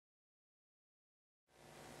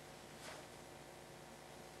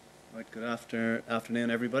Right, good afternoon,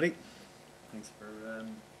 everybody. Thanks for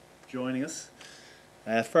joining us.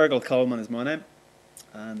 Fergal Coleman is my name,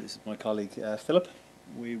 and this is my colleague Philip.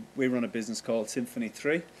 We run a business called Symphony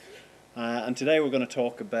 3, and today we're going to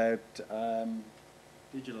talk about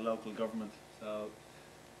digital local government. So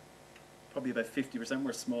probably about 50%. We're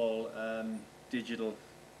a small digital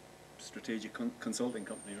strategic consulting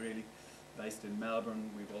company, really, based in Melbourne.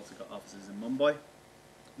 We've also got offices in Mumbai.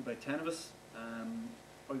 About 10 of us.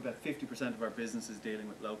 Probably about 50% of our business is dealing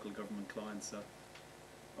with local government clients. So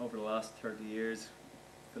over the last 30 years,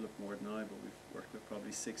 Philip more than I, but we've worked with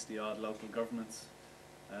probably 60 odd local governments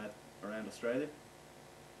around Australia.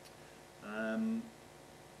 And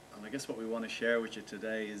I guess what we want to share with you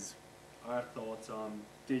today is our thoughts on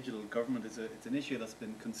digital government. It's an issue that's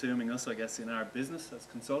been consuming us, I guess, in our business as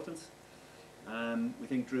consultants. We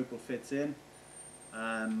think Drupal fits in.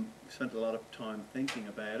 We spent a lot of time thinking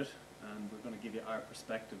about it, and we're going to give you our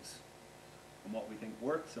perspectives on what we think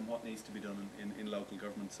works and what needs to be done in local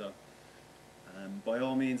government. So by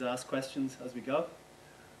all means ask questions as we go.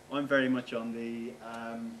 I'm very much on the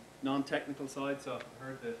non-technical side, so I've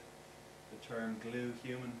heard the term glue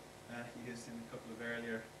human used in a couple of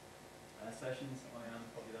earlier sessions. I am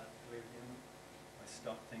probably that glue human. I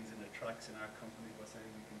stop things in their tracks in our company by saying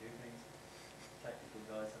we can do things. Technical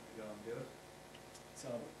guys have to go and do it. So,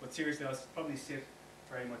 but seriously, I probably sit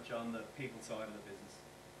very much on the people side of the business.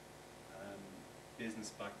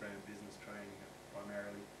 Business background, business training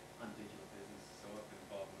primarily, and digital business. So I've been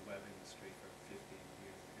involved in the web industry for 15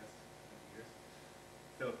 years, I guess, 20 years.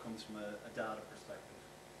 Philip comes from a data perspective.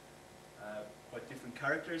 Quite different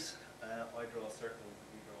characters. I draw circles and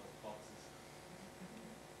he draws boxes.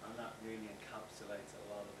 And that really encapsulates a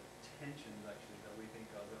lot of the tensions actually that we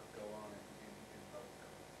think go on in local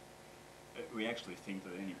government. We actually think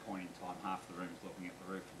that at any point in time half the room's looking at the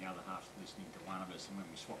roof and the other half's listening to one of us, and when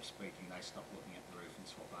we swap speaking they stop looking at the roof and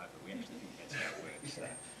swap over. We actually think that's how it works.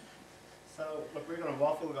 Yeah. So look, we're going to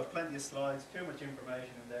waffle. We've got plenty of slides, too much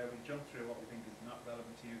information in there. We'll jump through what we think is not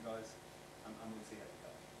relevant to you guys, and we'll see how it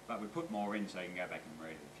goes. But we put more in so you can go back and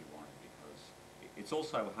read it if you want, because it's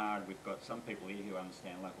also hard. We've got some people here who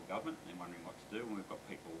understand local government and wondering what to do, and we've got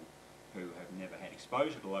people who have never had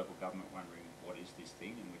exposure to local government wondering what is this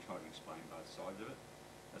thing, and we try to explain both sides of it.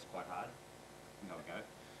 That's quite hard. Have a go.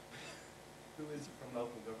 Who is from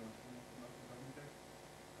local government? From local government there?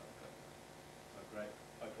 Okay. Oh, great.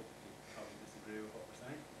 I hope you probably disagree with what we're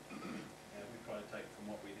saying. We try to take it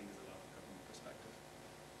from what we think is a local government perspective.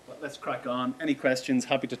 But let's crack on. Any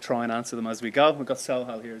questions? Happy to try and answer them as we go. We've got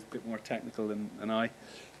Sohal here, who's a bit more technical than I,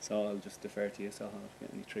 so I'll just defer to you, Sohal, if you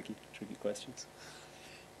get any tricky questions.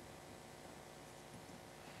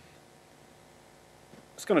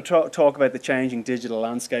 I'm just going to talk about the changing digital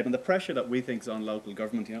landscape and the pressure that we think is on local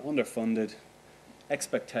government. You know, underfunded,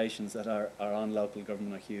 expectations that are on local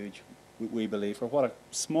government are huge, we believe, for what are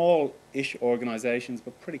small-ish organisations,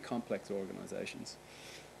 but pretty complex organisations.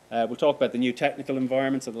 We'll talk about the new technical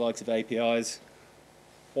environments of the likes of APIs,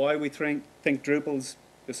 why we think Drupal's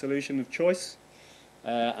the solution of choice,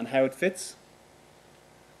 and how it fits.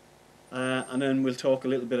 And then we'll talk a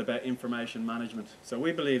little bit about information management. So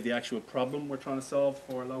we believe the actual problem we're trying to solve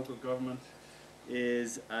for local government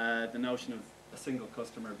is the notion of a single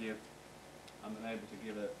customer view and being able to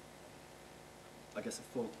give a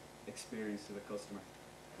full experience to the customer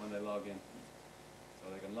when they log in.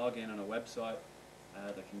 So they can log in on a website,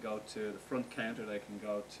 they can go to the front counter, they can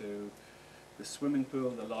go to the swimming pool,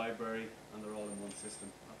 the library, and they're all in one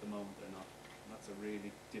system. At the moment they're not. And that's a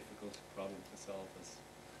really difficult problem to solve.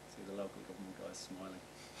 See the local government guys smiling.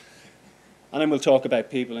 And then we'll talk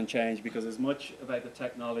about people and change, because as much about the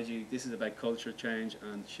technology, this is about culture change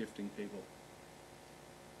and shifting people.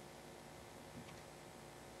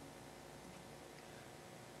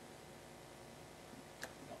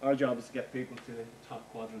 Our job is to get people to the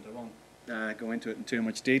top quadrant. I won't go into it in too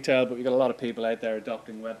much detail, but we've got a lot of people out there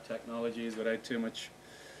adopting web technologies without too much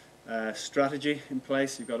strategy in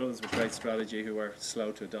place. You've got others with great strategy who are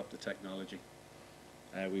slow to adopt the technology.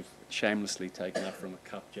 We've shamelessly taken that from a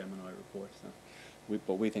Capgemini report, so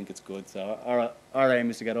but we think it's good. So our aim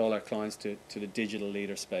is to get all our clients to the digital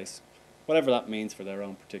leader space, whatever that means for their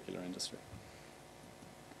own particular industry.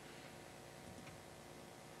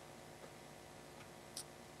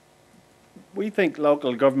 We think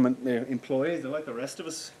local government employees, they're like the rest of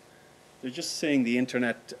us. They're just seeing the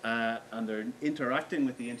internet and they're interacting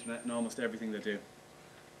with the internet in almost everything they do.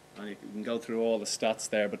 And you can go through all the stats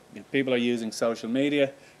there, but people are using social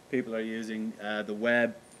media, people are using the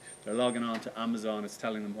web, they're logging on to Amazon, it's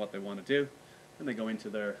telling them what they want to do, and they go into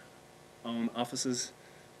their own offices,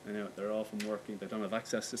 You know, they're often working, they don't have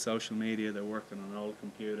access to social media, they're working on old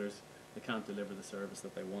computers, they can't deliver the service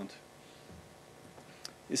that they want.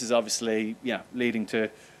 This is obviously, yeah, leading to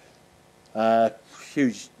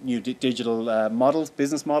huge new digital models,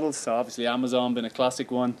 business models. So obviously Amazon being a classic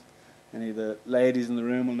one. Any of the ladies in the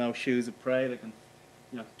room will know Shoes of Prey. They can,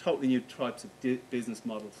 you know, totally new types of business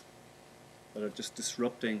models that are just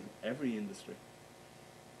disrupting every industry.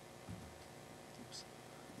 Oops.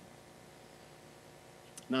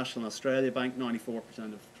 National Australia Bank,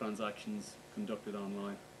 94% of transactions conducted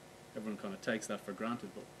online. Everyone kind of takes that for granted,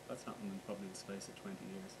 but that's happened in probably the space of 20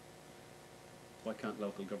 years. Why can't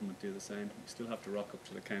local government do the same? We still have to rock up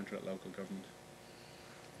to the counter at local government.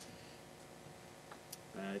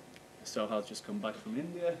 Sohal's just come back from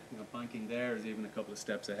India. You know, banking there is even a couple of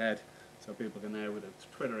steps ahead. So people can now, with a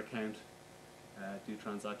Twitter account, do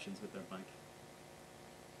transactions with their bank.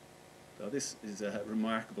 So this is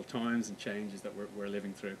remarkable times and changes that we're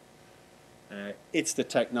living through. It's the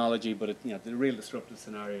technology, but you know, the real disruptive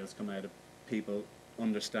scenarios come out of people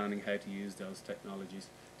understanding how to use those technologies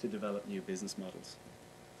to develop new business models.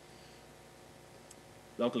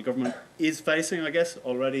 Local government is facing, I guess,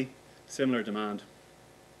 already similar demand.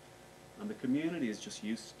 And the community is just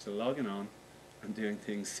used to logging on and doing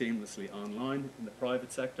things seamlessly online in the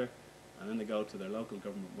private sector, and then they go to their local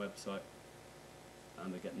government website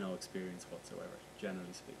and they get no experience whatsoever,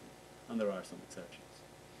 generally speaking. And there are some exceptions.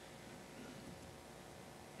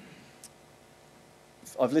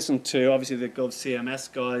 I've listened to, obviously, the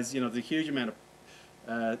GovCMS guys. You know, the huge amount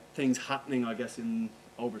of things happening, I guess, in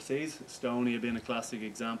overseas. Estonia being a classic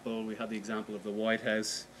example. We had the example of the White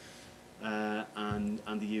House and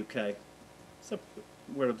the UK. So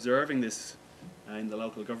we're observing this in the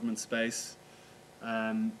local government space.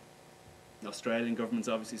 The Australian government's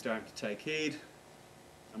obviously starting to take heed,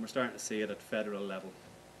 and we're starting to see it at federal level.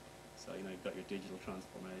 So, you know, you've got your Digital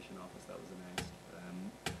Transformation Office that was announced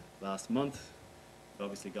last month. You've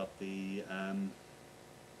obviously got the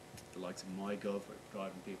likes of MyGov,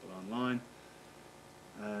 driving people online.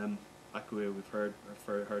 Acquia we've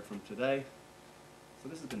heard from today. So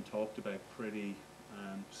this has been talked about pretty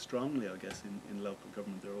strongly, I guess, in local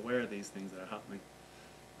government. They're aware of these things that are happening,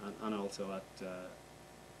 and also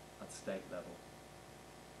at state level.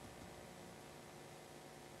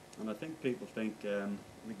 And I think people think, I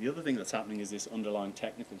think the other thing that's happening is this underlying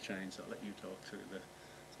technical change. So I'll let you talk through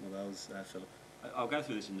some of those, Philip. I'll go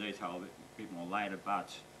through this in detail a bit more later,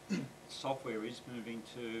 but software is moving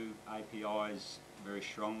to APIs very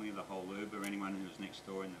strongly. The whole Uber, anyone who was next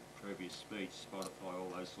door in the previous speech, Spotify,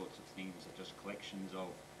 all those sorts of things are just collections of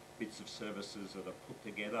bits of services that are put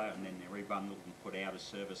together and then they're rebundled and put out as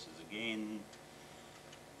services again.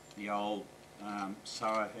 The old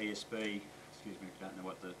SOA, ESB, excuse me, I don't know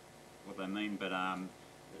what they mean, but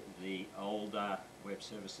the older web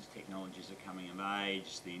services technologies are coming of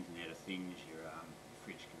age. The Internet of Things, your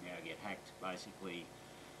fridge can now get hacked, basically.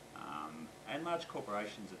 And large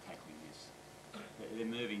corporations are tackling this. They're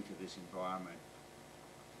moving to this environment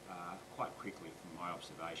quite quickly from my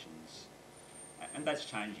observations. And that's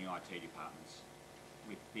changing IT departments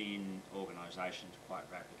within organisations quite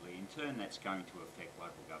rapidly. In turn, that's going to affect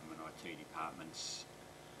local government IT departments.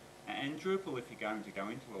 And Drupal, if you're going to go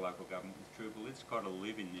into a local government with Drupal, it's got to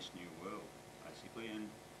live in this new world, basically.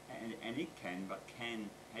 And it can, but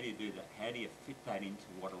how do you do that? How do you fit that into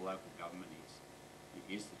what a local government is?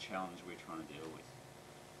 It is the challenge we're trying to deal with.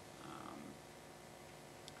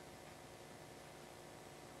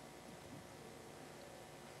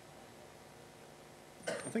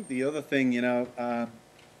 I think the other thing, you know,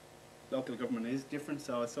 local government is different.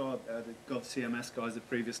 So I saw the GovCMS guys, the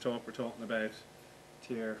previous talk, were talking about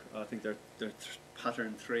tier, I think they're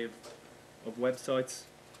pattern 3 of websites.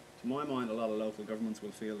 To my mind, a lot of local governments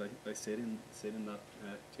will feel they sit in that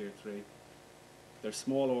tier 3. They're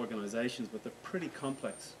small organisations, but they're pretty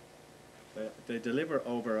complex. They deliver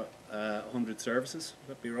over 100 services.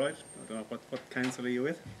 Would that be right? I don't know, what council are you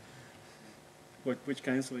with? Which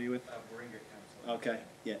council are you with? Council. Okay,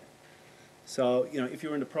 yeah. So, you know, if you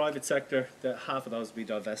were in the private sector, half of those would be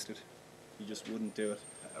divested. You just wouldn't do it.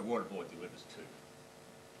 A water board delivers 2.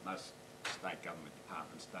 Most state government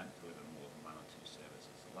departments don't deliver more than 1 or 2 services.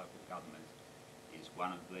 The local government is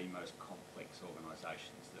one of the most complex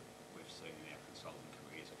organisations that we've seen in our consulting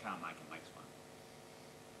careers. I can't make it makes one.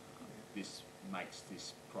 This makes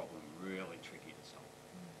this problem really tricky to solve.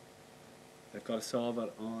 They've got to solve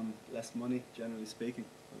it on less money, generally speaking.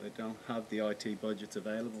 They don't have the IT budgets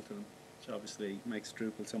available to them, which obviously makes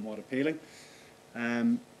Drupal somewhat appealing.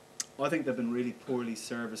 I think they've been really poorly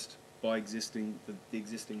serviced by the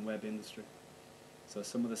existing web industry. So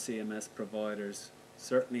some of the CMS providers,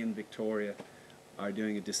 certainly in Victoria, are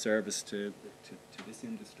doing a disservice to this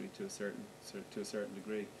industry to a certain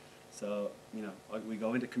degree. So, you know, we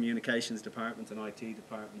go into communications departments and IT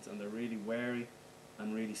departments, and they're really wary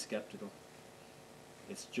and really skeptical.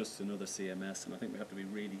 It's just another CMS, and I think we have to be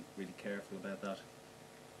really, really careful about that.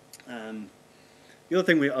 The other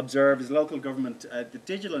thing we observe is local government, the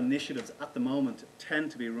digital initiatives at the moment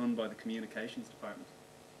tend to be run by the communications department.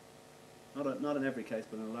 Not in every case,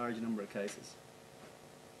 but in a large number of cases.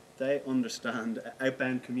 They understand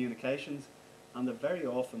outbound communications, and they're very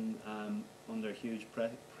often under huge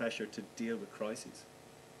pressure to deal with crises.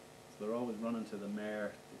 So they're always running to the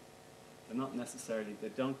mayor. They're not necessarily, they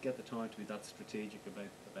don't get the time to be that strategic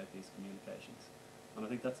about these communications. And I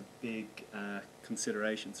think that's a big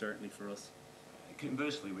consideration, certainly for us.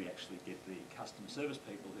 Conversely, we actually get the customer service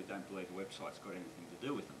people who don't believe the website's got anything to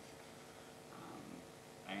do with them.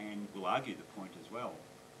 And we'll argue the point as well,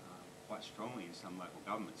 quite strongly in some local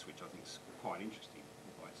governments, which I think is quite interesting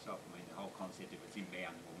all by itself. I mean, the whole concept, if it's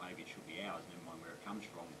inbound, well, maybe it should be ours, never mind where it comes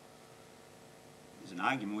from. There's an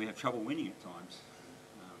argument we have trouble winning at times.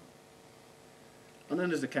 And then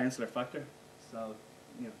there's the councillor factor. So,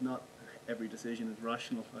 you know, not every decision is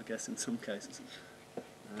rational, I guess, in some cases.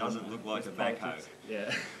 Doesn't look like a backhoe.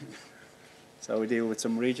 Yeah. So we deal with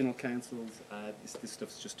some regional councils. This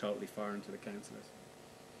stuff's just totally foreign to the councillors.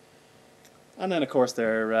 And then, of course,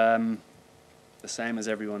 they're the same as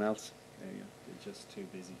everyone else. They're just too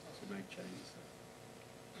busy to make changes.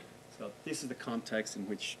 So this is the context in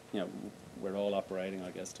which, you know, we're all operating,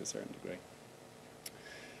 I guess, to a certain degree.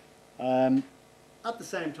 At the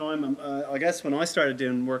same time, I guess when I started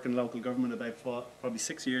doing work in local government about probably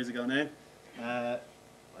 6 years ago now,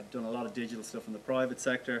 I'd done a lot of digital stuff in the private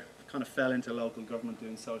sector. Kind of fell into local government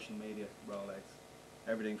doing social media rollouts.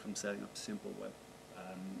 Everything from setting up simple web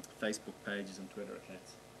Facebook pages and Twitter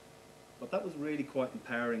accounts. But that was really quite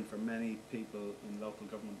empowering for many people in local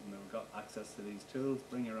government when they got access to these tools,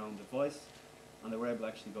 bring your own device, and they were able to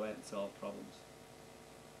actually go out and solve problems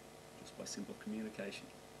just by simple communication.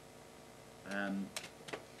 And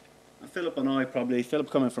Philip and I Philip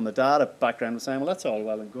coming from the data background was saying, well, that's all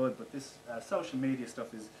well and good, but this social media stuff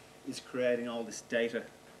is creating all this data.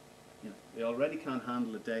 You know, they already can't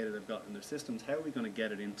handle the data they've got in their systems. How are we going to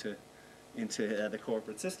get it into the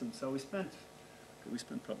corporate system? So we spent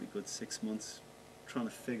probably a good 6 months trying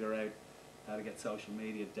to figure out how to get social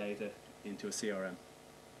media data into a CRM,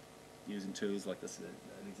 using tools like this.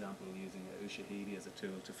 An example, using Ushahidi as a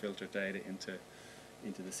tool to filter data into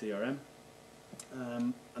the CRM.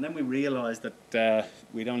 And then we realised that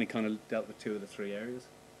we'd only kind of dealt with 2 of the 3 areas.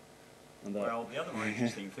 And well, the other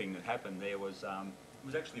interesting thing that happened there was it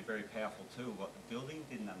was actually a very powerful tool. What the building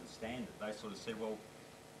didn't understand it. They sort of said, well,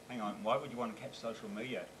 hang on, why would you want to catch social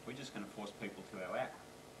media? We're just going to force people to our app.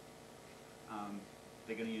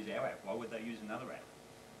 They're going to use our app. Why would they use another app?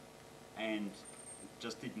 And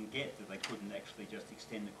just didn't get that they couldn't actually just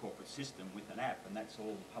extend the corporate system with an app, and that's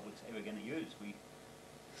all the public's ever going to use. We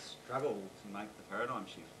struggle to make the paradigm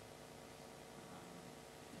shift.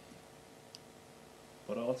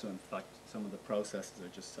 But also, in fact, some of the processes are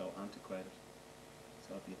just so antiquated.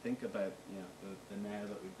 So if you think about, you know, the now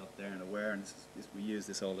that we've got there and awareness, we use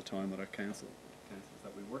this all the time with our councils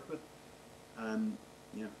that we work with.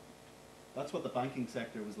 You know, that's what the banking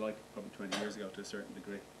sector was like probably 20 years ago to a certain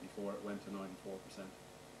degree before it went to 94%.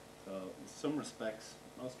 So in some respects,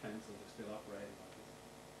 most councils are still operating like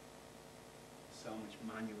this. So much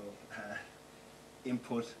manual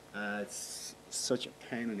input. It's such a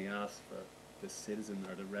pain in the ass for the citizen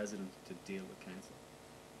or the resident to deal with council.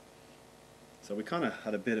 So we kind of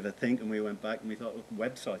had a bit of a think, and we went back and we thought, look,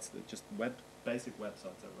 websites, that just basic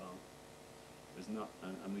websites are wrong. There's not,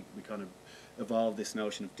 and we kind of evolved this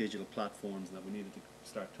notion of digital platforms, and that we needed to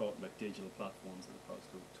start talking about digital platforms as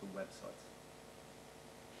opposed to websites.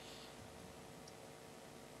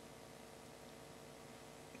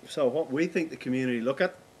 So what we think the community look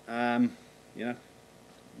at, you know,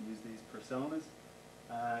 use these personas.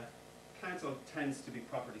 Council tends to be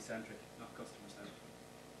property-centric, not customer-centric.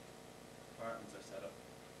 Departments are set up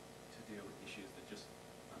to deal with issues that just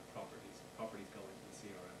properties go into the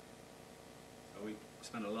CRM. So we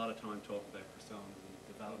spend a lot of time talking about personas and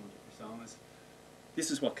the development of personas.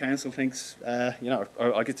 This is what council thinks, you know,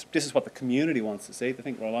 or I guess this is what the community wants to see. They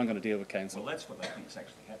think, well, I'm going to deal with council. Well, that's what they think is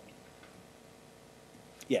actually happening.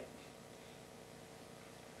 Yeah.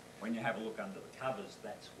 When you have a look under the covers,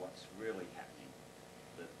 that's what's really happening.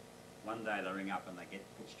 That one day they ring up and they get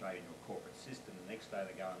put straight into a corporate system. The next day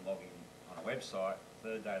they go and log in on a website.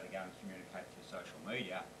 The third day they go and communicate through social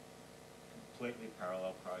media. Completely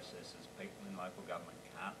parallel processes. People in local government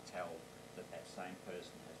can't tell that that same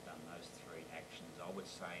person has done those three actions, I would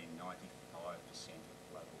say in 95% of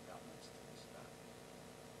local governments to this day.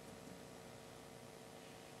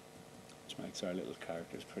 Which makes our little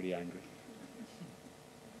characters pretty angry.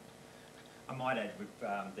 I might add,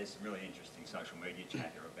 there's some really interesting social media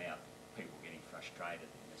chatter about people getting frustrated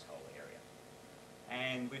in this whole area.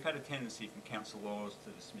 And we've had a tendency from council laws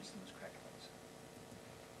to dismiss them as crackpots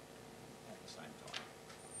at the same time.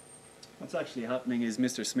 What's actually happening is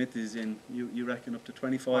Mr. Smith is in, you reckon, up to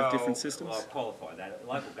 25 different systems? Well, I'll qualify that.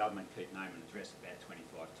 Local government keep name and address about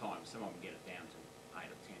 25 times. Some of them get it down to 8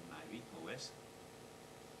 or 10 maybe, or less.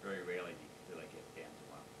 Very rarely do they get down to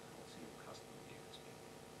one single customer view.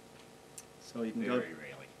 So you can Very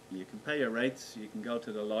rarely. You can pay your rates, you can go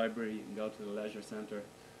to the library, you can go to the leisure centre,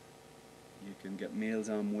 you can get meals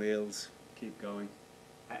on wheels, keep going.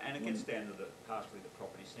 And it gets down to partially the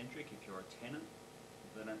property centric. If you're a tenant,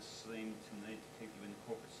 they don't seem to need to keep you in the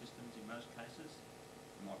corporate systems in most cases.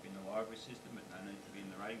 You might be in the library system, but no need to be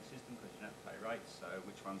in the rating system because you don't pay rates. So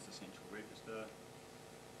which one's the central register?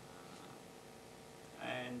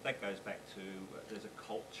 And that goes back to, there's a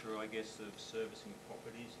culture, I guess, of servicing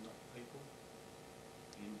properties, not people,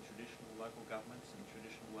 in traditional local governments and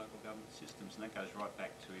traditional local government systems. And that goes right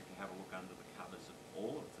back to, if you have a look under the covers of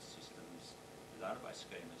all of the systems, the database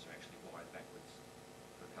schemas are actually wired backwards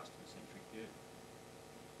for a customer-centric view,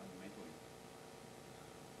 fundamentally.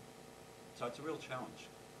 So it's a real challenge.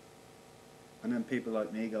 And then people like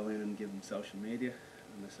me go in and give them social media,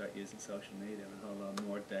 and they start using social media, and a whole lot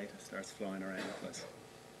more data starts flying around the place.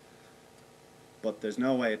 But there's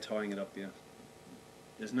no way of tying it up, you know.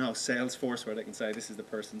 There's no Salesforce where they can say this is the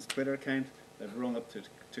person's Twitter account. They've rung up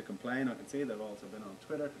to complain. I can see they've also been on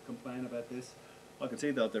Twitter to complain about this. I can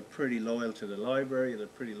see that they're pretty loyal to the library, they're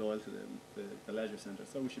pretty loyal to the leisure centre,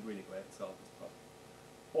 so we should really go ahead and solve this problem.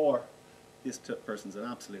 Or this person's an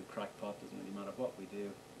absolute crackpot, doesn't really matter what we do,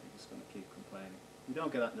 we're just going to keep complaining. You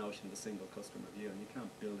don't get that notion of a single customer view, and you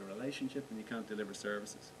can't build a relationship and you can't deliver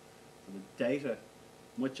services. So the data,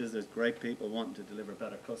 much as there's great people wanting to deliver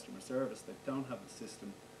better customer service, they don't have the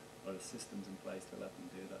system or the systems in place to let them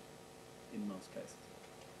do that in most cases.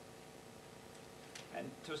 And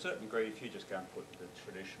to a certain degree, if you just go and put the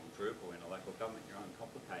traditional Drupal in a local government, you're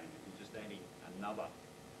uncomplicating it. You're just adding another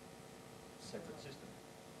separate system.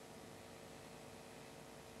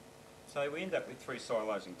 So we end up with three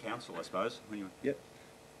silos in council, I suppose. Anyway. Yep.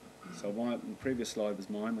 So the previous slide was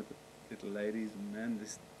mine with the little ladies and men.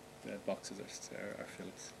 This boxes are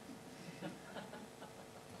Phillips.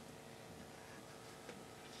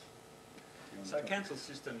 So council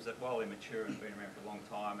systems that, while they're mature and been around for a long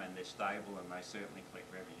time and they're stable and they certainly collect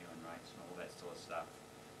revenue and rates and all that sort of stuff,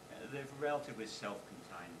 they're relatively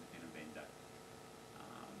self-contained within a vendor.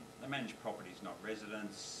 They manage properties, not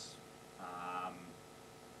residents.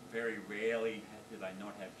 Very rarely do they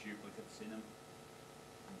not have duplicates in them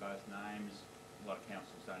in both names. A lot of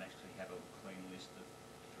councils don't actually have a clean list of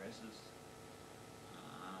addresses.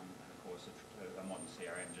 And of course, a modern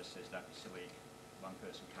CRM just says don't be silly. One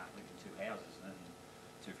person can't live in two houses and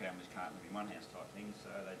two families can't live in one house type thing,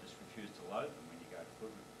 so they just refuse to load them when you go to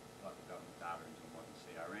put local government data into a modern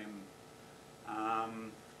CRM.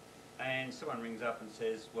 And someone rings up and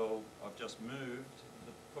says, well, I've just moved.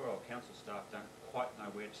 The poor old council staff don't quite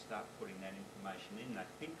know where to start putting that information in. They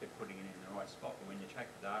think they're putting it in the right spot, but when you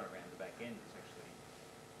track the data around the back end, it's actually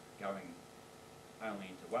going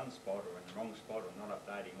only into one spot or in the wrong spot or not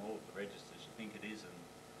updating all of the registers you think it is, and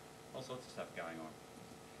all sorts of stuff going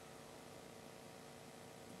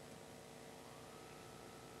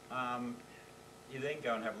on. You then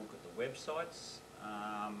go and have a look at the websites,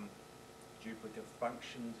 duplicate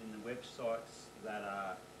functions in the websites that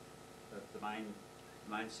are the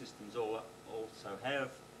main systems also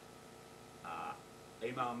have.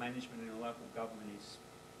 Email management in a local government is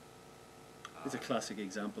it's a classic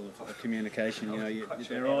example of communication. You know,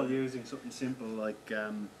 they're all using something simple like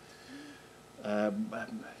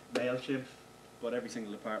MailChimp, but every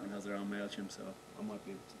single department has their own MailChimp, so I might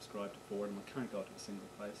be able to subscribe to 4 of them. I can't go to a single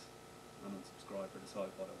place and unsubscribe or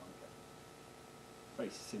decide what I want to get.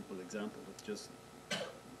 Very simple example, but just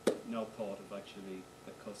no thought of actually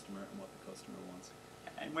the customer and what the customer wants.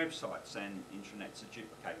 And websites and intranets are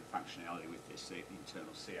duplicating functionality with their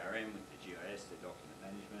internal CRM, with their GIS, their document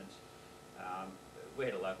management. We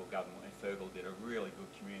had a local government where Fergal did a really good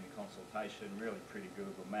community consultation, really pretty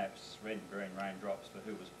Google Maps, red and green raindrops for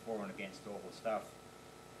who was for and against all the stuff.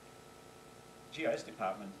 GIS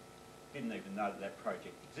department didn't even know that that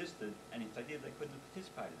project existed, and if they did, they couldn't have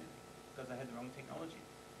participated in it because they had the wrong technology.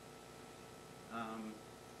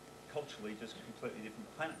 Culturally, just completely different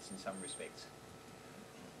planets in some respects.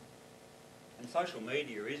 And social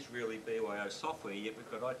media is really BYO software, yet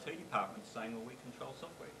we've got IT departments saying, well, we control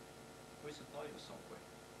software. We supply your software.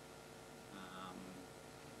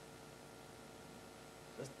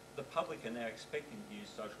 The public are now expecting to use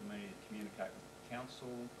social media to communicate with the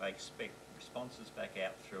council. They expect responses back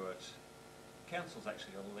out through it. Council's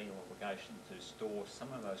actually got a legal obligation to store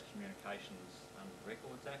some of those communications under the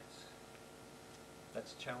Records Act.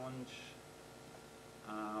 That's a challenge.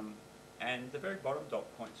 And the very bottom dot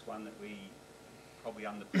point's one that we probably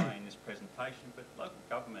underplay in this presentation, but local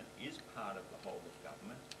government is part of the whole of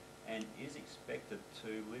government and is expected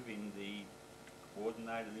to live in the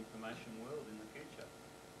coordinated information world in the future,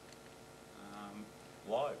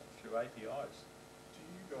 live through APIs. Do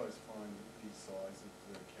you guys find that the size of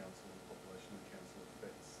the council, the population of the council,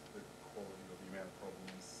 affects the quality or the amount of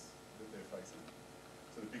problems that they're facing?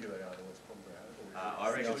 So the bigger they are, the less problems they have? I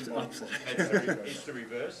reckon it's the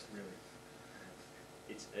reverse. Really?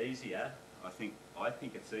 It's easier. I think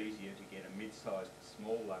it's easier to get a mid-sized to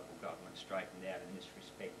small local government straightened out in this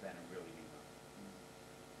respect than a really big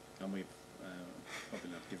one. And we've probably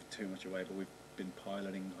not give too much away, but we've been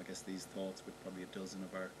piloting, I guess, these thoughts with probably a dozen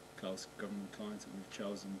of our close government clients, and we've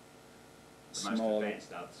chosen The small, most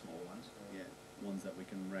advanced are the small ones. yeah, ones that we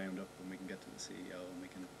can round up and we can get to the CEO and we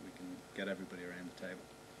can get everybody around the table.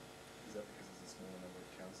 Is that because there's a smaller number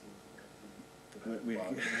of councils that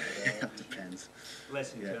It depends.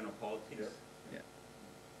 Less Yeah. internal politics, Yeah.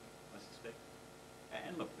 I suspect.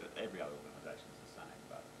 And look, every other organisation is the same,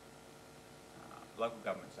 but local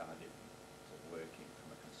governments are different to working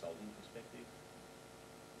from a consulting perspective.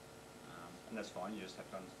 And that's fine, you just have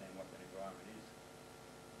to understand what that environment is.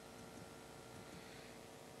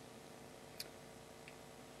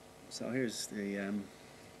 So here's the, I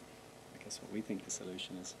guess what we think the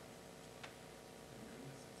solution is.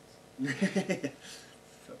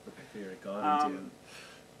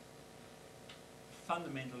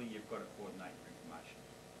 Fundamentally, you've got to coordinate your information.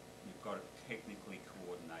 You've got to technically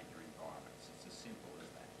coordinate your environments. It's as simple as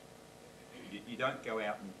that. You don't go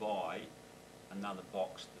out and buy another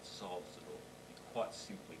box that solves it all. You quite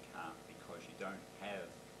simply can't, because you don't have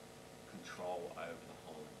control over the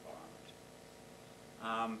whole environment.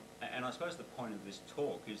 And I suppose the point of this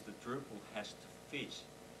talk is that Drupal has to fit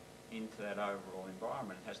into that overall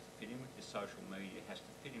environment. It has to fit in with your social media, it has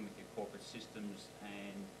to fit in with your corporate systems,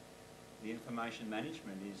 and the information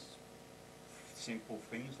management is simple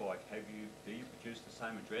things like do you produce the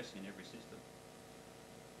same address in every system?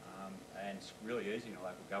 And it's really easy in a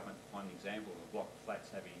local government to find an example of a block of flats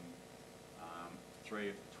having 3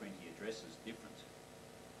 of the 20 addresses different.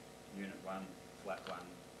 Unit 1, flat 1,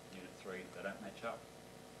 Unit 3, they don't match up.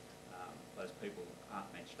 Those people aren't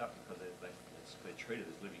matched up because they're treated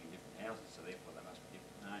as living in different houses, so therefore they must be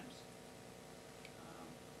different names.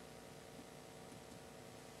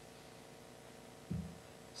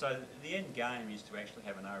 So the end game is to actually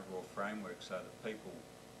have an overall framework so that people,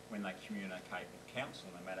 when they communicate with council,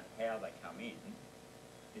 no matter how they come in,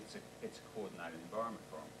 it's a coordinated environment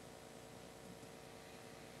for them.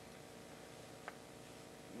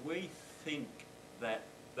 We think that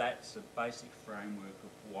that's a basic framework of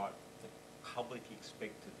what the public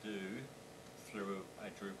expect to do through a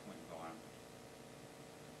Drupal environment.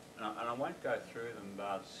 And I won't go through them,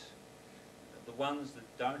 but the ones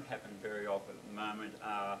that don't happen very often at the moment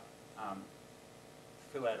are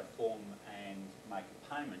fill out a form and make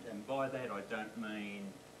a payment. And by that I don't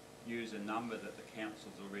mean use a number that the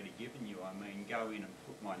council's already given you. I mean go in and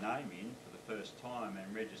put my name in for the first time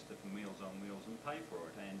and register for Meals on Wheels and pay for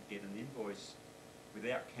it and get an invoice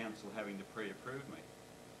without council having to pre-approve me.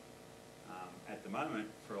 At the moment,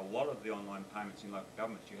 for a lot of the online payments in local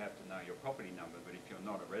governments, you have to know your property number, but if you're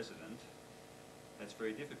not a resident, that's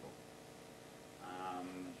very difficult.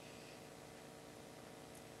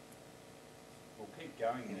 We'll keep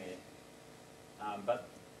going there, but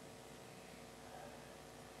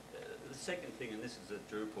the second thing, and this is a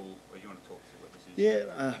Drupal, or you want to talk through what this is?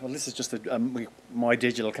 Yeah, well, this is just my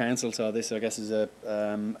digital council, so this, I guess, is a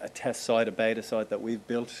test site, a beta site that we've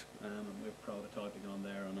built, and we're prototyping on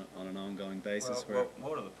there on an ongoing basis. Well,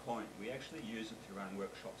 more to the point, we actually use it to run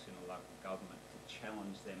workshops in a local government to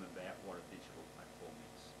challenge them about what a digital platform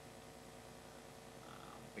is,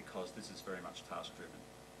 because this is very much task-driven.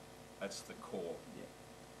 That's the core. Yeah.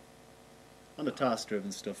 On the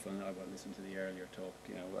task-driven stuff, and I listened to the earlier talk,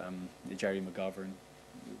 you know, Jerry McGovern,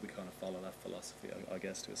 we kind of follow that philosophy, I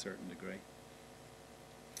guess, to a certain degree.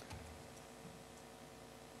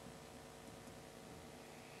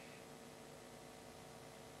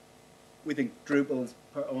 We think Drupal's,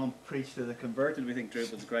 I won't preach to the converted, we think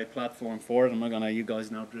Drupal's a great platform for it. I'm not going to, you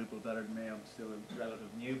guys know Drupal better than me, I'm still a relative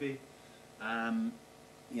newbie.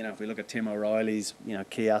 you know, if we look at Tim O'Reilly's, you know,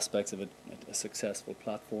 key aspects of a successful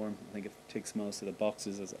platform, I think it ticks most of the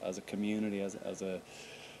boxes as a community, as a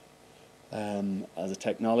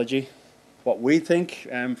technology. What we think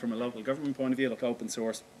from a local government point of view, look, open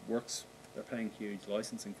source works. They're paying huge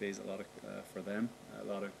licensing fees, a lot of for them, a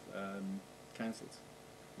lot of councils.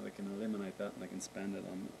 Well, they can eliminate that and they can spend it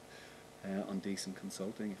on decent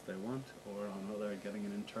consulting if they want, or on other getting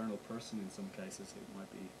an internal person. In some cases, it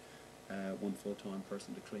might be one full-time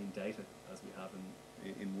person to clean data, as we have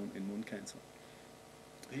in one council.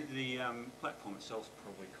 The platform itself is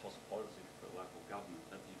probably cost positive for local government,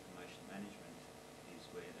 but the information management is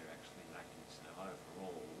where they're actually lacking. So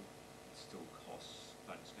overall, it still costs,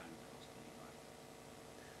 but it's going to cost anyway.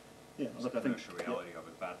 Yeah, it's look, the I think commercial reality of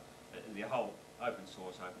it, but the whole open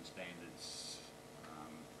source, open standards,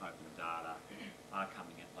 open data are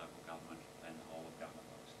coming at local government and the whole of government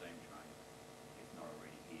like a steam train, if not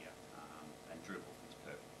already here. And Drupal fits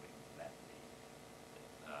perfectly into that.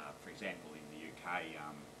 For example, in the UK,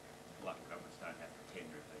 local governments don't have to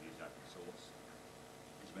tender if they use open source.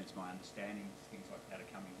 It's my understanding things like that are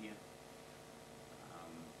coming here.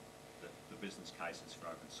 The business cases for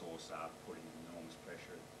open source are putting enormous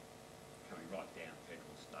pressure, coming right down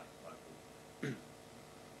federal, state, local.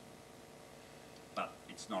 But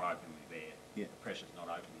it's not openly there. Yeah. The pressure's not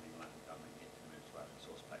openly in local government yet to move to open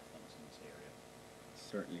source platforms in this area.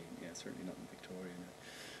 Certainly, yeah, certainly not in Victoria.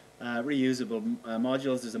 No. Reusable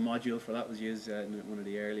modules. There's a module for that was used in one of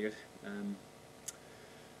the earlier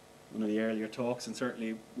talks, and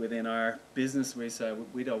certainly within our business, we say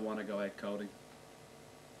we don't want to go out coding.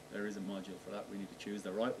 There is a module for that. We need to choose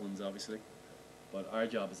the right ones, obviously, but our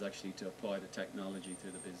job is actually to apply the technology to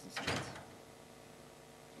the business needs.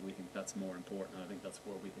 We think that's more important. I think that's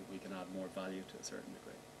where we think we can add more value to a certain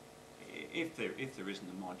degree. If there isn't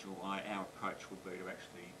a module, our approach would be to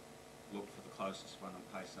actually look for the closest one and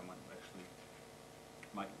pay someone to actually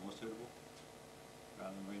make it more suitable,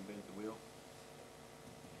 rather than reinvent the wheel.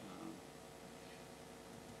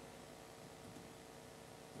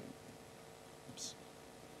 Oops.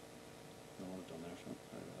 No, I've done there, so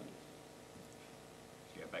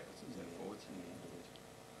Go backwards instead of forwards.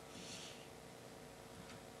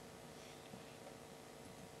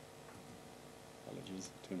 Apologies,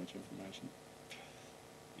 too much information.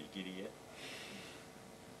 You giddy yet?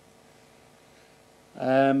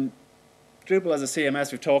 Drupal as a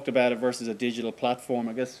CMS, we've talked about it versus a digital platform.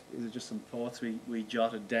 I guess these are just some thoughts we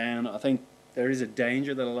jotted down. I think there is a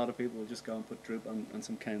danger that a lot of people will just go and put Drupal, and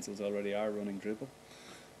some councils already are running Drupal.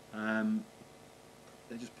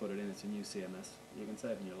 They just put it in, it's a new CMS. You can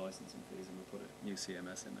save in your licensing fees and we'll put a new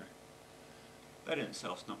CMS in there. That in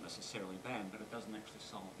itself is not necessarily bad, but it doesn't actually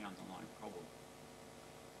solve the underlying problem.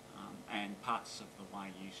 And parts of the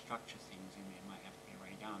way you structure things in there may have to be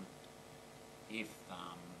redone. If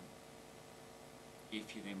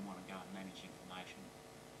you then want to go and manage information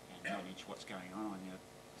and manage what's going on your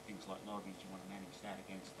things like logins, you want to manage that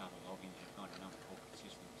against other logins you've got in other corporate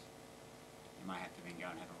systems. You may have to then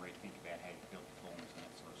go and have a rethink about how you build forms and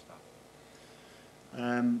that sort of stuff.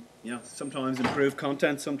 You know, sometimes improved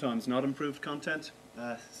content, sometimes not improved content.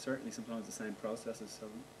 Certainly sometimes the same processes. So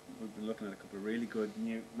we've been looking at a couple of really good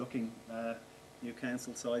new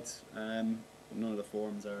council sites. But none of the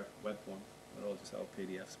forms are web forms. They're all just old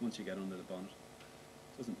PDFs. Once you get under the bonnet,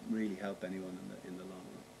 it doesn't really help anyone in the long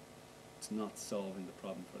run. It's not solving the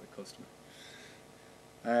problem for the customer.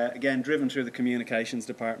 Again, driven through the communications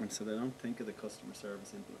department, so they don't think of the customer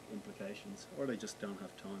service implications, or they just don't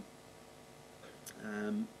have time.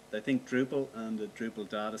 They think Drupal and the Drupal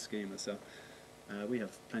data schema. So we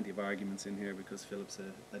have plenty of arguments in here because Philip's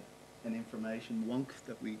an information wonk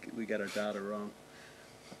that we get our data wrong.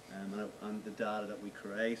 And the data that we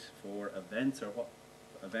create for events, or what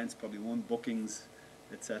events probably won, bookings,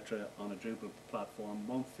 etc. on a Drupal platform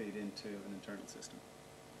won't feed into an internal system.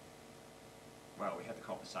 Well, we had the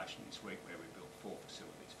conversation this week where we built 4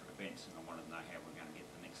 facilities for events, and I wanted to know how we're going to get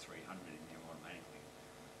the next 300 in there automatically.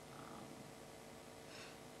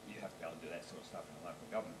 You have to be able to do that sort of stuff in a local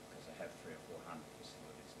government because they have 300 or 400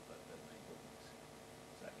 facilities that need bookings.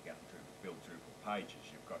 So if you go and build Drupal pages,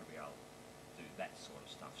 you've got to be able to do that sort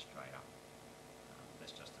of stuff straight up.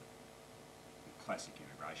 That's just a classic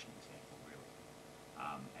integration example, really.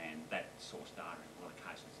 And that source data in a lot of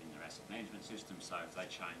cases in their asset management system, so if they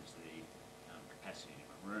change the capacity of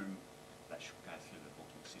a room, that should go through the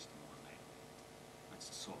booking system automatically.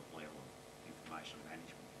 That's the sort of level of information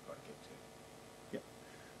management you've got to get to. Yep.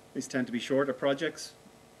 These tend to be shorter projects,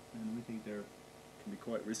 and we think they can be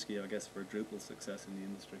quite risky, I guess, for Drupal's success in the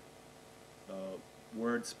industry.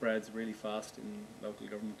 Word spreads really fast in local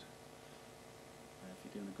government. If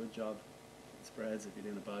you're doing a good job, it spreads. If you're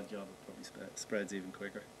doing a bad job, it probably spreads even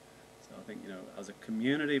quicker. So I think, you know, as a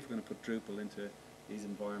community, if we're going to put Drupal into these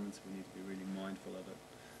environments, we need to be really mindful of it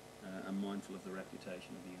and mindful of the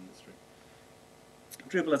reputation of the industry.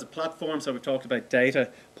 Drupal as a platform, so we've talked about data,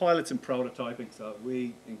 pilots and prototyping, so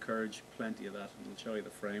we encourage plenty of that, and we'll show you the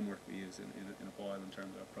framework we use in a while in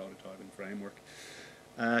terms of our prototyping framework.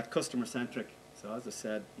 Customer-centric, so as I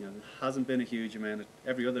said, you know, there hasn't been a huge amount.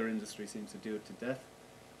 Every other industry seems to do it to death.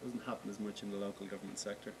 It doesn't happen as much in the local government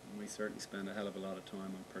sector, and we certainly spend a hell of a lot of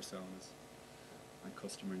time on personas and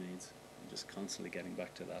customer needs, and just constantly getting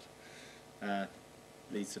back to that.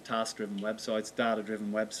 Leads to task-driven websites,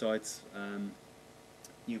 data-driven websites,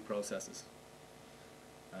 new processes,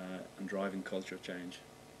 and driving culture change.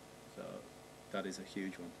 So that is a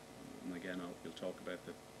huge one. And again, we'll talk about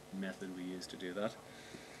the method we use to do that.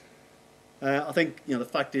 I think, you know, the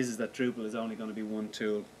fact is that Drupal is only going to be one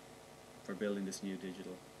tool for building this new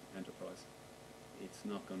digital enterprise. It's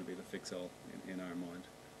not going to be the fix-all in our mind.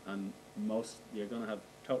 And you're going to have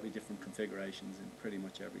totally different configurations in pretty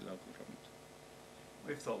much every local government.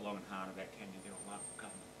 We've thought long and hard about can you do a local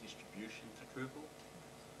government distribution for Drupal.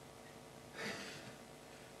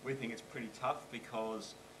 We think it's pretty tough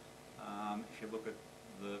because if you look at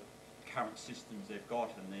the current systems they've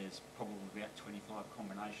got, and there's probably about 25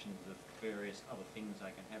 combinations of various other things they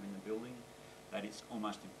can have in the building, that it's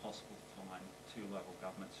almost impossible to find two local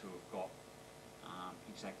governments who have got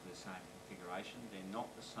exactly the same configuration. They're not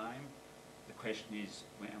the same. The question is,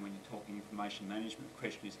 when you're talking information management, the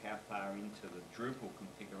question is how far into the Drupal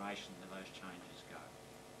configuration do those changes go?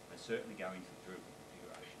 They certainly go into the Drupal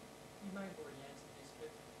configuration. You may have already answered this, but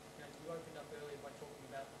you know, you opened up earlier by talking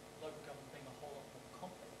about local government being a whole lot more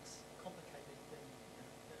complicated than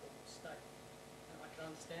the local state. And I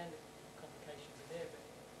can understand that complications are there, but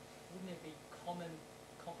wouldn't there be common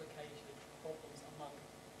complicated problems among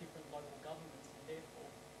different local governments, and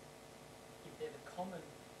therefore, if they're the common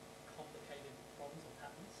complicated problems or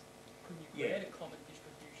patterns, couldn't you create a common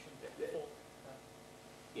distribution for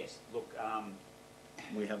Yes, look,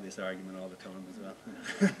 We have this argument all the time as well.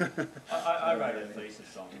 I wrote a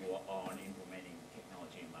thesis on implementing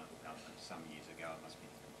technology in local government some years ago. It must be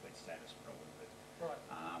a complete status problem. But, right.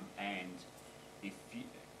 and if you,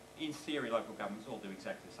 in theory, local governments all do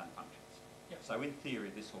exactly the same functions. Yep. So in theory,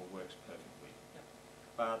 this all works perfectly. Yep.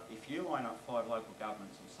 But if you line up 5 local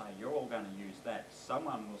governments and say you're all going to use that,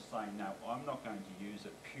 someone will say, no, I'm not going to use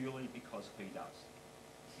it purely because he does.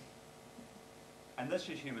 And that's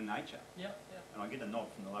just human nature. Yeah, yeah. And I get a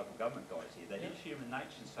nod from the local government guys here. That is human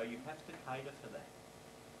nature, so you have to cater for that.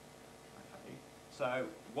 Okay. So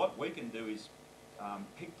what we can do is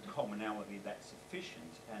pick the commonality that's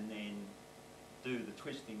sufficient, and then do the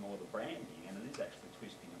twisting or the branding, and it is actually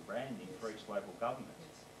twisting and branding for each local government.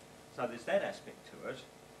 So there's that aspect to it,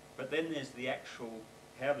 but then there's the actual,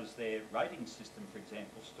 how does their rating system, for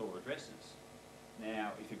example, store addresses?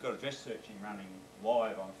 Now, if you've got address searching running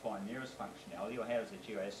live on Find Nearest functionality, or how does the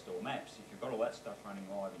GIS store maps, if you've got all that stuff running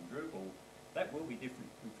live in Drupal, that will be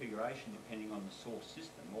different configuration depending on the source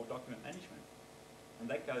system or document management. And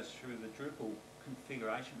that goes through the Drupal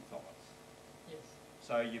configuration files. Yes.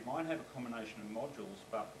 So you might have a combination of modules,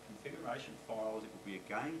 but the configuration files, it would be a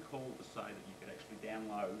gain call to say that you could actually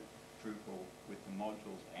download Drupal with the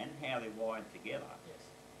modules and how they're wired together. Yes.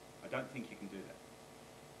 I don't think you can do that.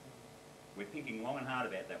 We're thinking long and hard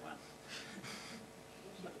about that one.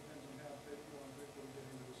 Also depends on how fit you want Drupal to get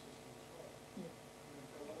into the system as well. Yeah. I mean,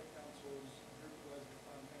 for a lot of councils, Drupal as the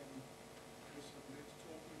front end system, it's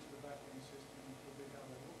talking to the back end system will be how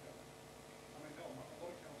they look at it. I mean, hell, a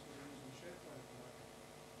lot of councils are using SharePoint for that,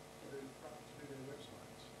 to do their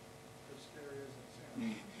websites, as scary as it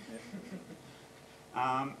sounds.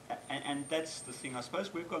 And that's the thing. I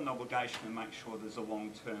suppose we've got an obligation to make sure there's a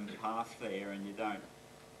long-term path there, and you don't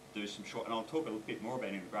do some short. And I'll talk a little bit more about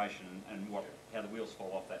integration and how the wheels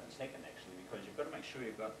fall off that in a second, actually, because you've got to make sure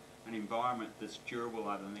you've got an environment that's durable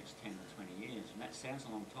over the next 10 to 20 years. And that sounds a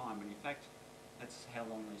long time, but in fact, that's how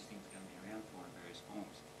long these things are going to be around for in various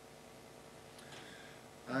forms.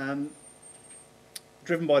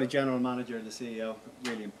 Driven by the general manager, the CEO,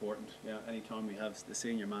 really important. Yeah, anytime we have the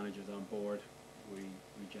senior managers on board, we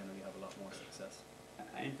generally have a lot more success.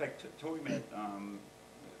 In fact, talking about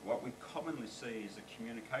what we commonly see is a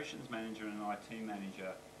communications manager and an IT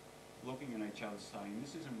manager looking at each other saying,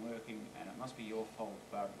 this isn't working and it must be your fault,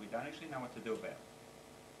 but we don't actually know what to do about it.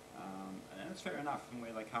 And that's fair enough from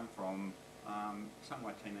where they come from. Some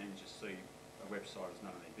IT managers see a website as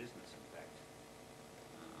none of their business, in fact,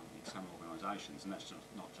 in some organisations, and that's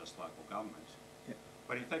not just local government. Yeah.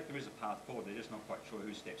 But in fact, there is a path forward. They're just not quite sure who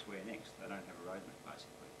steps where next. They don't have a roadmap,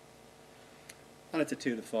 basically. And it's a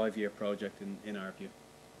 2 to 5 year project in our view.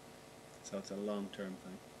 So it's a long-term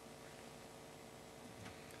thing.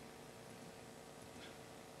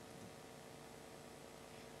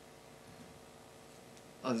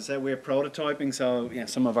 As I said, we're prototyping, so yeah,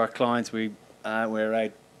 some of our clients, we're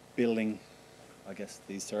out building, I guess,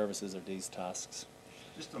 these services or these tasks.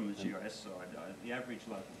 Just on the GIS side, the average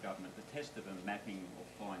local government, the test of a mapping or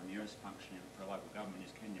find nearest function for a local government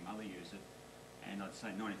is, can your mother use it? And I'd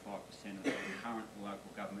say 95% of the current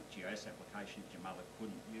local government GIS applications your mother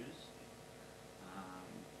couldn't use.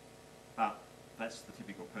 But that's the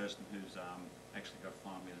typical person who's actually got to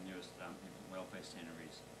find where the nearest infant welfare centre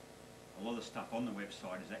is. A lot of the stuff on the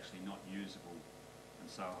website is actually not usable, and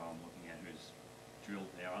so I'm looking at who's drilled.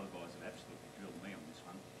 Our other guys have absolutely drilled me on this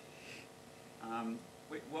one.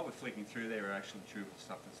 What we're flicking through there are actually Drupal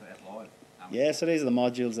stuff that's out live. Yeah, so these are the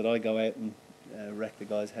modules that I go out and wreck the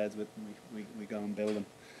guys' heads with, and we go and build them.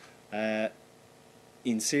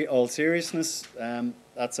 In all seriousness,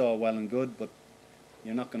 that's all well and good, but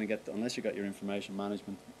you're not going to get, unless you got your information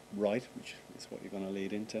management right, which is what you're going to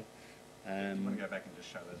lead into. Do you want to go back and just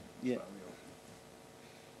show those yeah. slowly? Or?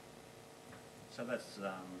 So that's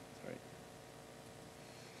Sorry.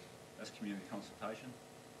 That's community consultation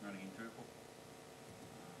running in Drupal.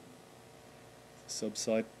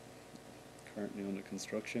 Sub-site currently under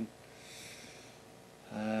construction.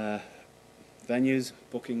 Venues,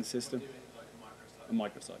 booking system. A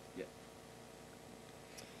microsite,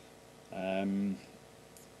 yeah.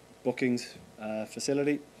 Bookings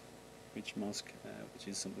facility, which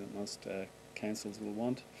is something that most councils will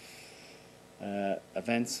want.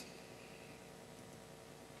 Events,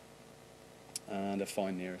 and a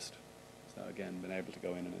find nearest. So again, been able to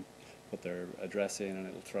go in and put their address in, and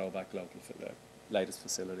it'll throw back local for the latest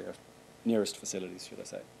facility, or nearest facilities, should I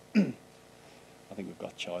say. I think we've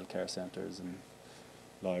got childcare centres and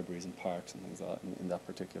libraries and parks and things like that in that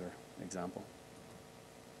particular example.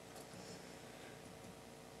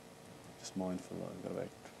 Just mindful, I've got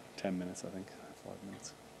about 10 minutes, I think, 5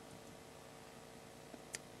 minutes.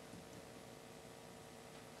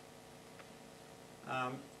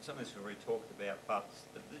 Something that's already talked about, but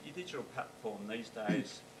your digital platform these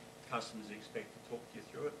days, customers expect to talk to you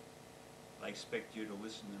through it. They expect you to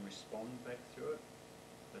listen and respond back through it.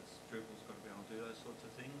 Drupal's got to be able to do those sorts of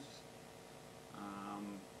things.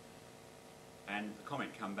 And the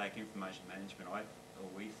comment come back, information management,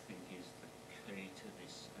 we think is the key to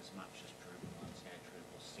this as much as Drupal and how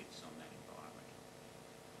Drupal sits on that environment.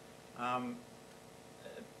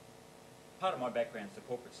 Part of my background is the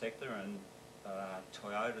corporate sector, and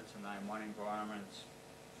Toyota, to name one environment,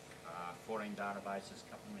 14 databases,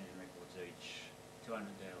 couple of million records each, 200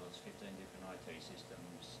 dealers, 15 different IT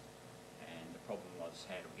systems, and the problem was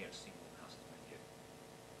how to get a single customer view.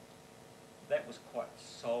 That was quite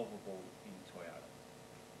solvable in Toyota.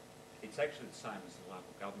 It's actually the same as the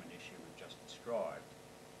local government issue we've just described,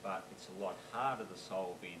 but it's a lot harder to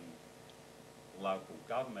solve in local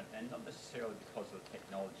government, and not necessarily because of the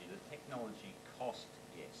technology. The technology cost,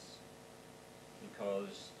 yes,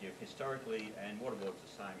 because you've historically, and Waterboard's the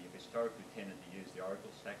same, you've historically tended to use the Oracle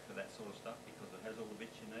stack for that sort of stuff because it has all the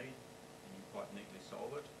bits you need and you quite neatly solve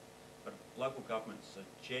it. But local governments are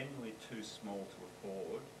generally too small to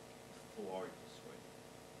afford a full Oracle suite.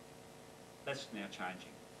 That's now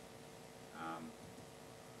changing,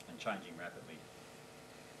 and changing rapidly.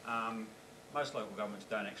 Most local governments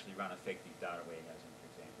don't actually run effective data warehousing, for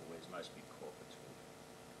example, whereas most big corporates will.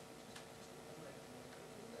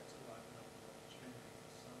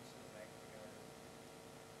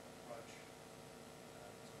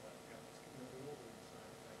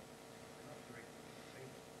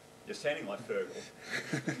 You're sounding like Fergal.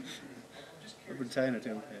 I've been saying it to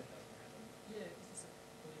him. Yeah, is this a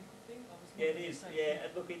political thing? I was Yeah, it is. Yeah,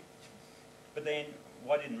 look, but then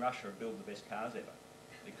why didn't Russia build the best cars ever?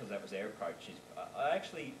 Because that was their approach. I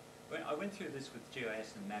went through this with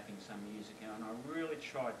GIS and mapping some years ago, and I really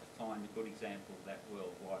tried to find a good example of that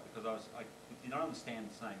worldwide because I did not understand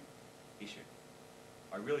the same issue.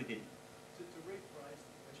 I really didn't. To rephrase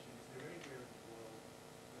the question, is there anywhere in the world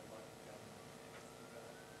where local government has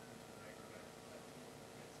developed into an aggregated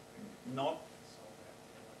platform Not that's sold out to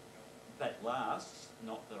the local government? that lasts,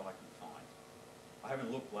 not that I can find. I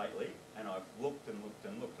haven't looked lately, and I've looked and looked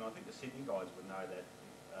and looked, and I think the Sydney guys would know that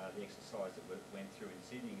the exercise that we went through in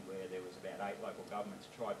Sydney, where there was about 8 local governments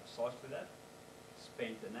tried precisely that,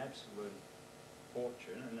 spent an absolute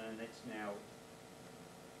fortune, and then it's now,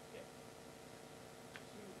 yeah.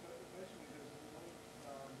 So basically there's a lot of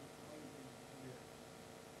things here.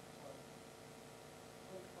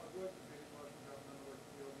 I've worked a bit in local government, I worked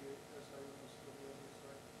for the LDSA when I was still the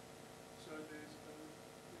LDSA. So there's,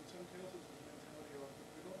 in some councils there's a mentality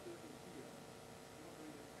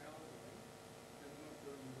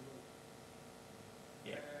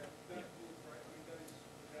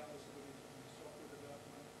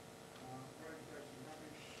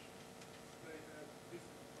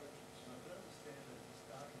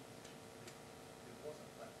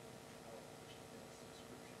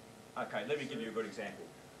Okay, let me give you a good example.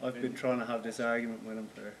 I've been trying to have this argument with him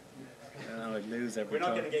for, I'd lose every We're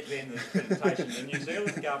not time. going to get to the end of this presentation. The New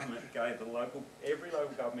Zealand government gave every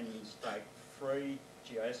local government in the state free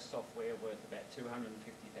GIS software worth about $250,000.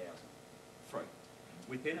 Free.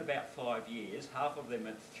 Within about 5 years, half of them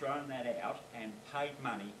had thrown that out and paid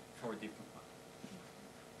money for a different one.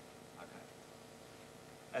 Okay.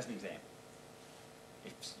 As an example.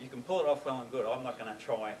 If you can pull it off well and good, I'm not going to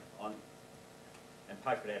try on and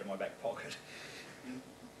pay for it out of my back pocket.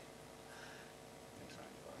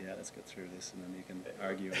 Yeah, let's get through this and then you can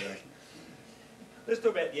argue away. Let's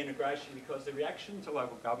talk about the integration, because the reaction to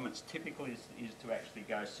local governments typically is to actually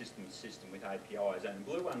go system to system with APIs, and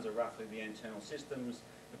the blue ones are roughly the internal systems,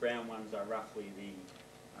 the brown ones are roughly the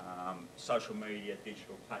social media,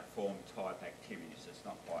 digital platform type activities. It's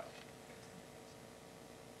not quite...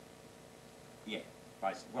 Yeah,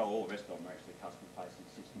 basically, well, all the rest of them are actually customer-facing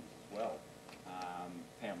systems as well.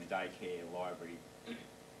 Family daycare, library.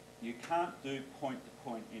 You can't do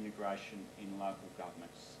point-to-point integration in local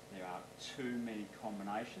governments. There are too many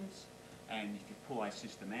combinations, and if you pull a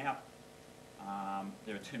system out,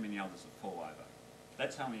 there are too many others that fall over.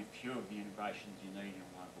 That's only a few of the integrations you need in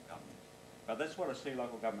a local government. But that's what I see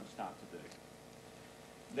local governments start to do.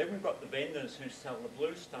 Then we've got the vendors who sell the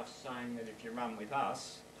blue stuff, saying that if you run with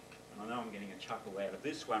us, and I know I'm getting a chuckle out of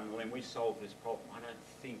this one, well, then we solve this problem. I don't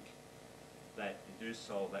think that you do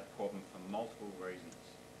solve that problem for multiple reasons.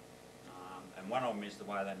 And one of them is the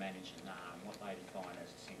way they manage a NAR and what they define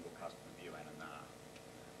as a single customer view and a NAR.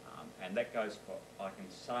 And that goes for, I can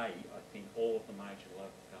say, I think all of the major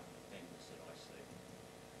local government vendors that I see.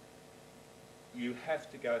 You have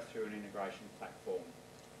to go through an integration platform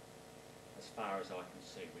as far as I can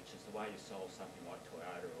see, which is the way you solve something like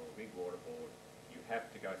Toyota or a big water board. You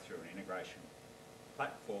have to go through an integration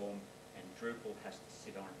platform, and Drupal has to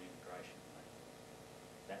sit on an integration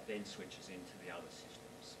platform. That then switches into the other systems.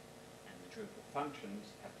 Drupal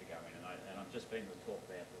functions have to go in, and I've just been to talk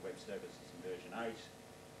about the web services in version 8.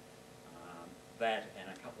 That and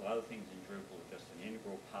a couple of other things in Drupal are just an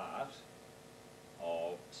integral part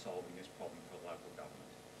of solving this problem for local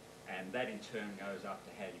government. And that in turn goes up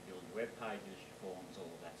to how you build your web pages, your forms, all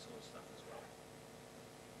of that sort of stuff as well.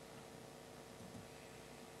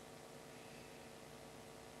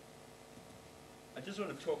 I just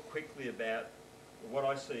want to talk quickly about what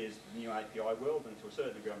I see as the new API world, and to a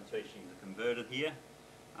certain degree I'm teaching the converted here.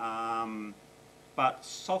 But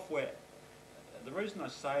software, the reason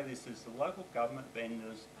I say this is the local government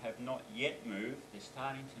vendors have not yet moved. They're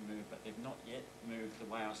starting to move, but they've not yet moved the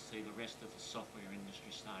way I see the rest of the software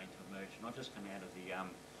industry starting to emerge. And I've just come out of the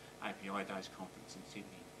API Days conference in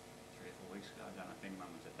Sydney 3 or 4 weeks ago. I don't know if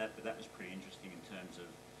anyone was at that, but that was pretty interesting in terms of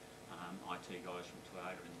IT guys from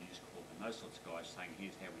Toyota and News Corp and those sorts of guys saying,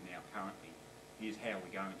 here's how we now currently, here's how we're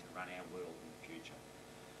going to run our world in the future.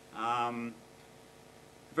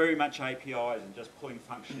 Very much APIs and just pulling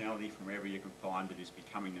functionality from wherever you can find it is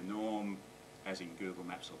becoming the norm, as in Google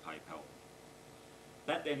Maps or PayPal.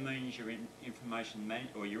 That then means your information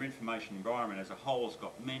environment as a whole has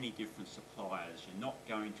got many different suppliers. You're not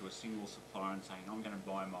going to a single supplier and saying, I'm going to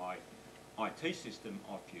buy my IT system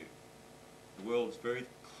off you. The world's very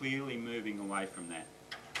clearly moving away from that.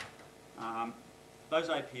 Those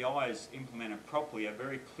APIs implemented properly are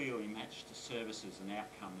very clearly matched to services and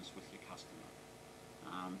outcomes with your customer.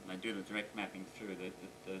 They do the direct mapping through.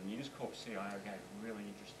 The News Corp CIO gave a really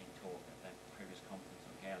interesting talk at that previous conference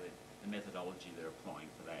on how the methodology they're applying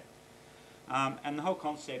for that. And the whole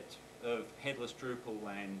concept of headless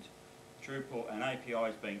Drupal and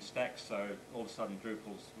APIs being stacked, so all of a sudden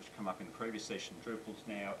Drupal's, which come up in the previous session, Drupal's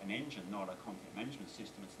now an engine, not a content management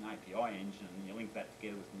system, it's an API engine, and you link that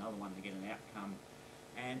together with another one to get an outcome.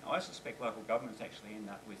 And I suspect local governments actually end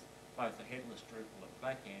up with both a headless Drupal at the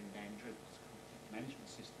back end and Drupal's content management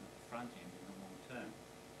system at the front end in the long term,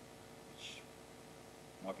 which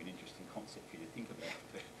might be an interesting concept for you to think about,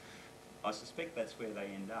 but I suspect that's where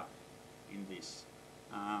they end up in this.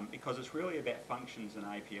 Because it's really about functions and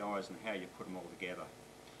APIs and how you put them all together.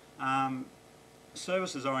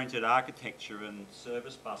 Services-oriented architecture and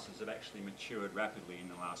service buses have actually matured rapidly in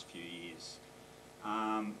the last few years.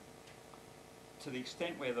 To the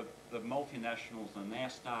extent where the multinationals are now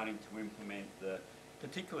starting to implement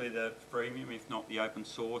particularly the freemium, if not the open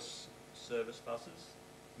source service buses,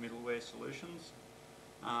 middleware solutions.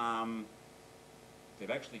 They've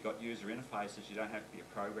actually got user interfaces. You don't have to be a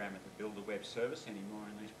programmer to build a web service anymore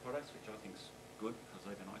in these products, which I think is good, because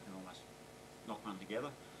even I can almost knock one together.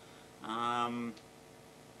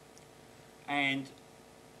 And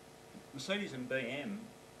Mercedes and BM,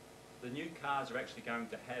 the new cars are actually going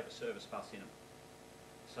to have a service bus in them.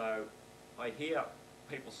 So I hear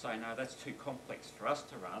people say, no, that's too complex for us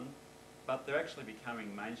to run, but they're actually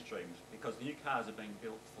becoming mainstream because new cars are being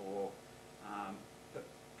built for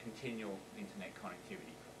continual internet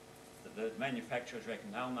connectivity. The manufacturers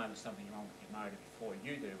reckon they'll notice something wrong with your motor before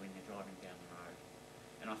you do when you're driving down the road.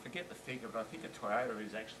 And I forget the figure, but I think a Toyota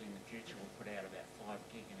is actually in the future will put out about 5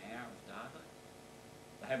 gig an hour of data.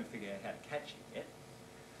 They haven't figured out how to catch it yet.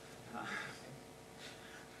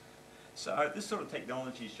 So this sort of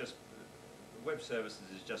technology is just, web services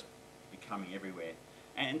is just becoming everywhere.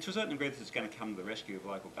 And to a certain degree, this is going to come to the rescue of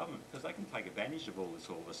local government because they can take advantage of all this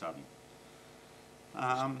all of a sudden.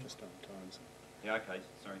 Just on time. So. Yeah, okay,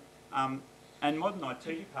 sorry. And modern IT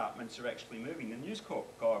departments are actually moving. The News Corp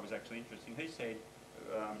guy was actually interesting. He said,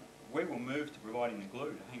 we will move to providing the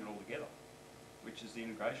glue to hang it all together, which is the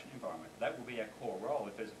integration environment. That will be our core role.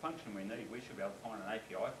 If there's a function we need, we should be able to find an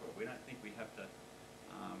API for it. We don't think we have to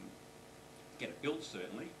get it built,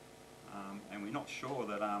 certainly, and we're not sure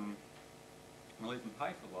that we'll even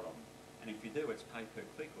pay for a lot of them. And if you do, it's pay per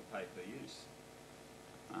click or pay per use.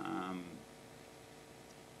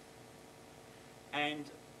 And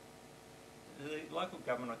the local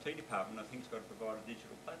government IT department, I think, has got to provide a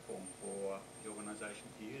digital platform for the organisation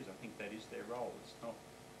to use. I think that is their role. It's not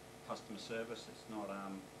customer service. It's not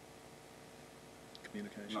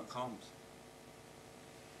Communications. not comms.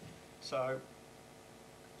 So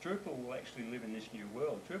Drupal will actually live in this new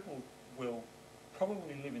world. Drupal will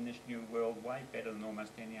probably live in this new world way better than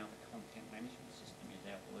almost any other content management system, is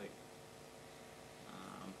our belief.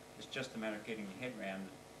 It's just a matter of getting your head around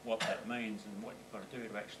what that means and what you've got to do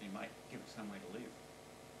to actually give it somewhere to live.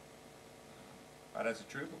 But as a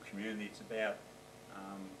Drupal community, it's about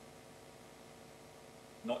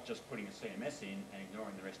not just putting a CMS in and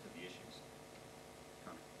ignoring the rest of the issues.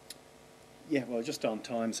 Yeah, well, just on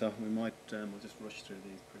time, so we might we'll just rush through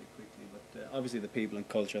these pretty quickly. But obviously, the people and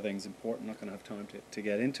culture thing is important. Not going to have time to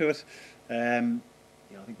get into it. I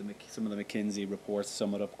think some of the McKinsey reports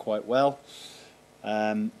sum it up quite well.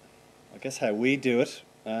 I guess how we do it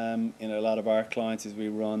in a lot of our clients is we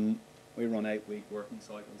run 8-week working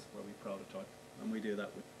cycles where we prototype, and we do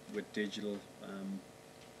that with digital,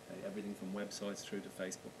 everything from websites through to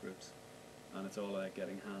Facebook groups. And it's all about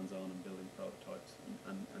getting hands-on and building prototypes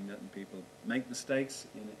and letting people make mistakes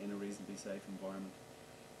in a reasonably safe environment.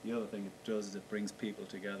 The other thing it does is it brings people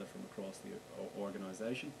together from across the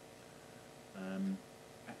organisation. And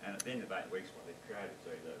at the end of 8 weeks, what they've created is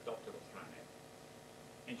either adopted or thrown out.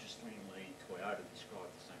 Interestingly, Toyota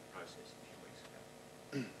described the same process a few weeks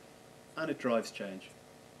ago. And it drives change.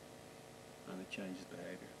 And it changes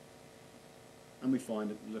behaviour. And we find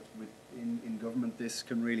that, look, in government, this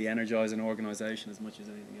can really energise an organisation as much as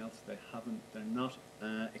anything else. They're not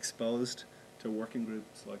exposed to working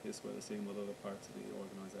groups like this where they're seeing what other parts of the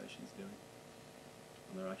organisation is doing.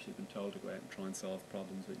 And they're actually been told to go out and try and solve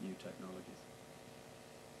problems with new technologies.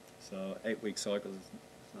 So 8-week cycles is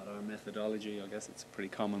not our methodology. I guess it's pretty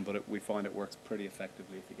common, but we find it works pretty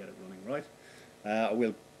effectively if you get it running right. I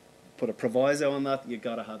will put a proviso on that. You've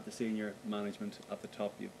got to have the senior management at the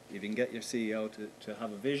top. If you can get your CEO to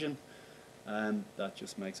have a vision, that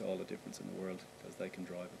just makes all the difference in the world because they can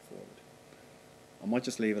drive it forward. I might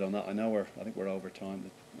just leave it on that. I think we're over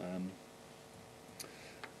time,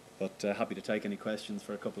 but happy to take any questions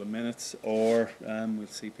for a couple of minutes, or we'll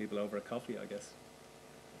see people over a coffee, I guess.